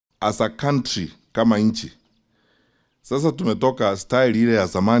as a country kama nchi. Sasa tumetoka style ile ya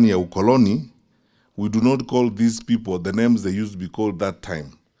zamani ya ukoloni. We do not call these people the names they used to be called that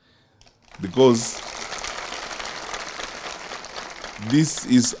time. Because this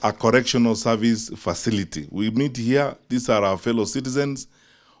is a correctional service facility. We meet here, these are our fellow citizens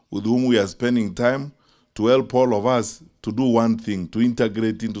with whom we are spending time to help all of us to do one thing, to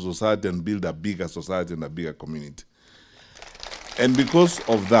integrate into society and build a bigger society and a bigger community. And because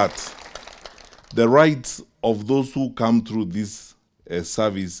of that, the rights of those who come through this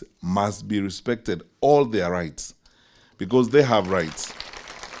service must be respected, all their rights, because they have rights.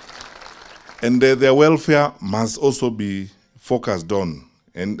 And their welfare must also be focused on.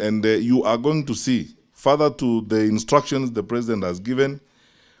 And you are going to see, further to the instructions the president has given,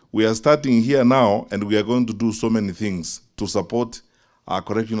 we are starting here now, and we are going to do so many things to support our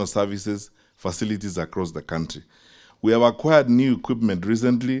correctional services facilities across the country. We have acquired new equipment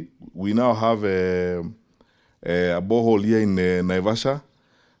recently. We now have a borehole here in Naivasha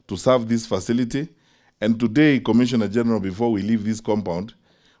to serve this facility. And today, Commissioner General, before we leave this compound,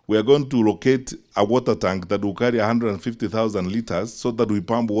 we are going to locate a water tank that will carry 150,000 liters so that we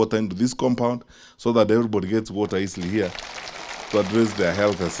pump water into this compound so that everybody gets water easily here to address their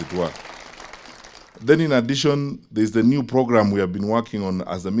health, as it were. Then in addition, there's the new program we have been working on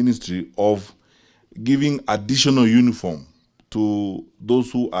as a ministry of giving additional uniform to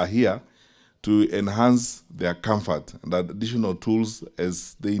those who are here to enhance their comfort and additional tools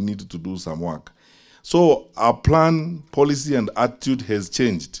as they need to do some work. So our plan, policy, and attitude has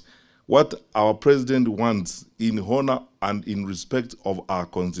changed. What our president wants in honor and in respect of our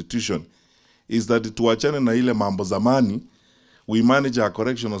constitution is that tuachane na ile mambo zamani, we manage our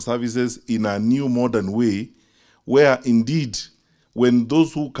correctional services in a new modern way, where indeed, when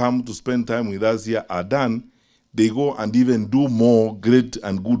those who come to spend time with us here are done, they go and even do more great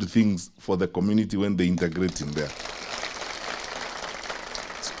and good things for the community when they integrate in there.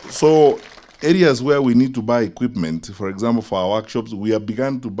 So areas where we need to buy equipment, for example, for our workshops, we have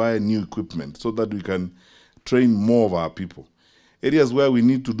begun to buy new equipment so that we can train more of our people. Areas where we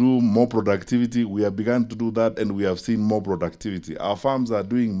need to do more productivity, we have begun to do that, and we have seen more productivity. Our farms are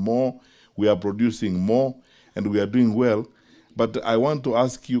doing more, we are producing more, and we are doing well. But I want to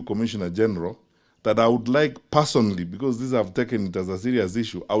ask you, Commissioner General, that I would like personally, because these have taken it as a serious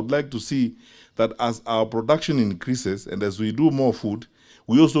issue, I would like to see that as our production increases and as we do more food,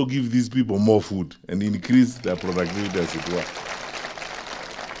 we also give these people more food and increase their productivity, as it were.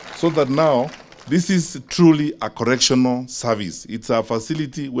 So that now, this is truly a correctional service. It's a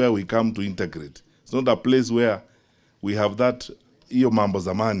facility where we come to integrate. It's not a place where we have that, iyo mambo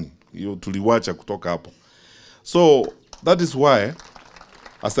zamani, iyo tuliwacha kutoka hapo. So that is why,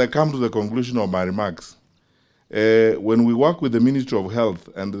 as I come to the conclusion of my remarks, when we work with the Ministry of Health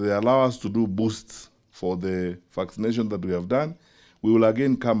and they allow us to do boosts for the vaccination that we have done, we will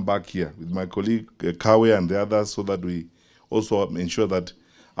again come back here with my colleague Kawe and the others so that we also ensure that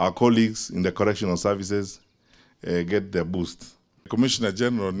our colleagues in the correctional services get their boost. Commissioner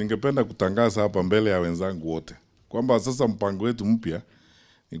General, ningependa kutangaza hapa mbele ya wenzangu wote kwamba sasa mpango wetu mpya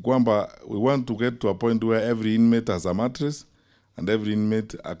ni kwamba we want to get to a point where every inmate has a mattress and every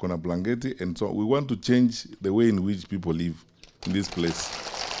inmate akona blanketi, and so we want to change the way in which people live in this place.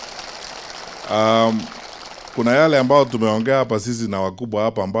 Kuna yale ambao tumeongea hapa sisi na wakubwa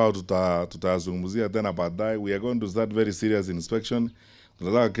hapa ambao tutazungumzia tena baadaye. We are going to start very serious inspection.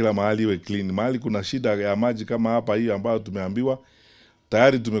 Tunataka kila mahali iwe clean. Mahali kuna shida ya maji kama hapa hiyo ambao tumeambiwa,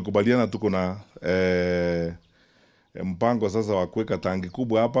 tayari tumekubaliana tuko na mpango sasa wa kuweka tangi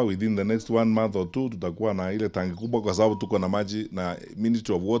kubwa hapa. Within the next 1 month or 2 tutakuwa na ile tangi kubwa, kwa sababu tuko na maji na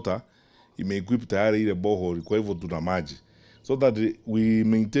Ministry of Water imeequip tayari ile borehole, kwa hivyo tuna maji, so that we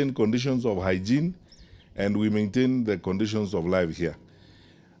maintain conditions of hygiene and we maintain the conditions of life here.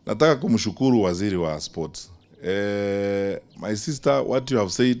 Nataka kumshukuru waziri wa sports. My sister, what you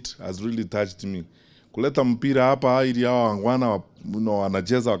have said has really touched me. Kuleta mpira hapa ili hawa wangwana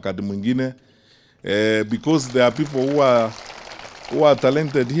wanacheza wakati mwingine, because there are people who are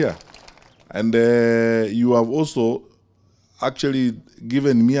talented here, and you have also actually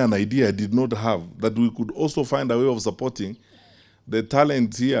given me an idea I did not have, that we could also find a way of supporting the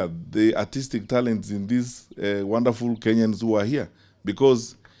talent here, the artistic talents in these wonderful Kenyans who are here.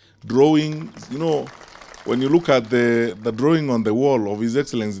 Because drawing, you know, when you look at the drawing on the wall of His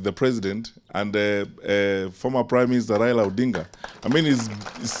Excellency the President and former Prime Minister Raila Odinga, I mean,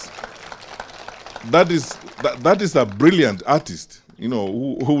 that is a brilliant artist, you know,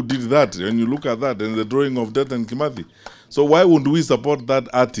 who did that. When you look at that, and the drawing of Death and Kimathi. So why wouldn't we support that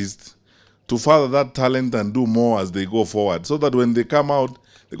artist to further that talent and do more as they go forward, so that when they come out,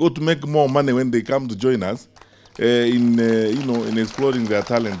 They go to make more money when they come to join us in exploring their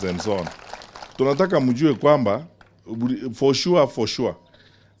talents and so on. Tunataka mjue kwamba for sure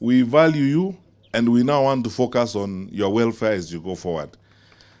we value you and we now want to focus on your welfare as you go forward.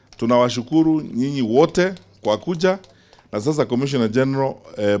 Tunawashukuru nyinyi wote kwa kuja, na sasa Commissioner General,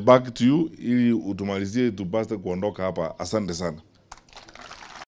 back to you ili utumalizie tupate kuondoka hapa. Asante sana.